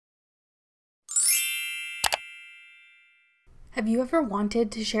Have you ever wanted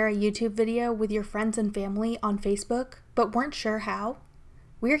to share a YouTube video with your friends and family on Facebook, but weren't sure how?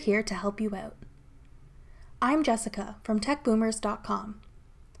 We're here to help you out. I'm Jessica from techboomers.com.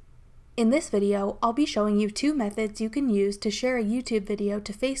 In this video, I'll be showing you 2 methods you can use to share a YouTube video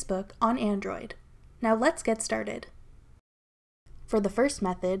to Facebook on Android. Now let's get started. For the first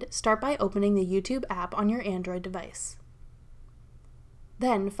method, start by opening the YouTube app on your Android device.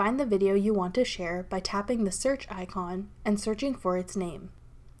 Then find the video you want to share by tapping the search icon and searching for its name.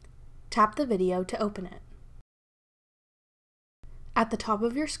 Tap the video to open it. At the top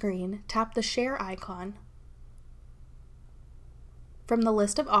of your screen, tap the share icon. From the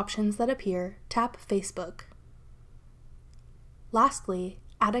list of options that appear, tap Facebook. Lastly,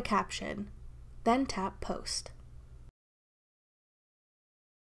 add a caption, then tap Post.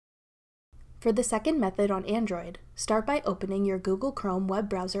 For the second method on Android, start by opening your Google Chrome web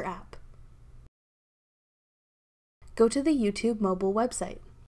browser app. Go to the YouTube mobile website.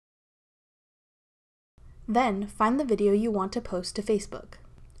 Then find the video you want to post to Facebook.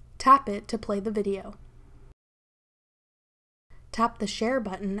 Tap it to play the video. Tap the Share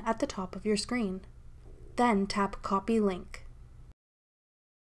button at the top of your screen. Then tap Copy Link.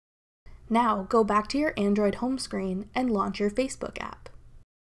 Now go back to your Android home screen and launch your Facebook app.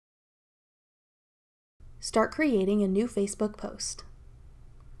 Start creating a new Facebook post.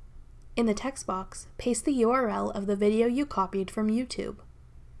 In the text box, paste the URL of the video you copied from YouTube.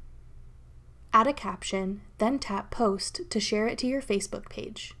 Add a caption, then tap Post to share it to your Facebook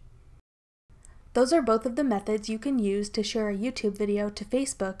page. Those are both of the methods you can use to share a YouTube video to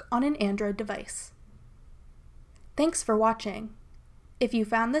Facebook on an Android device. Thanks for watching. If you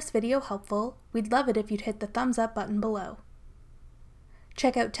found this video helpful, we'd love it if you'd hit the thumbs up button below.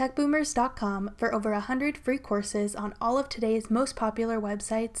 Check out techboomers.com for over 100 free courses on all of today's most popular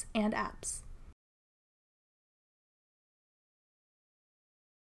websites and apps.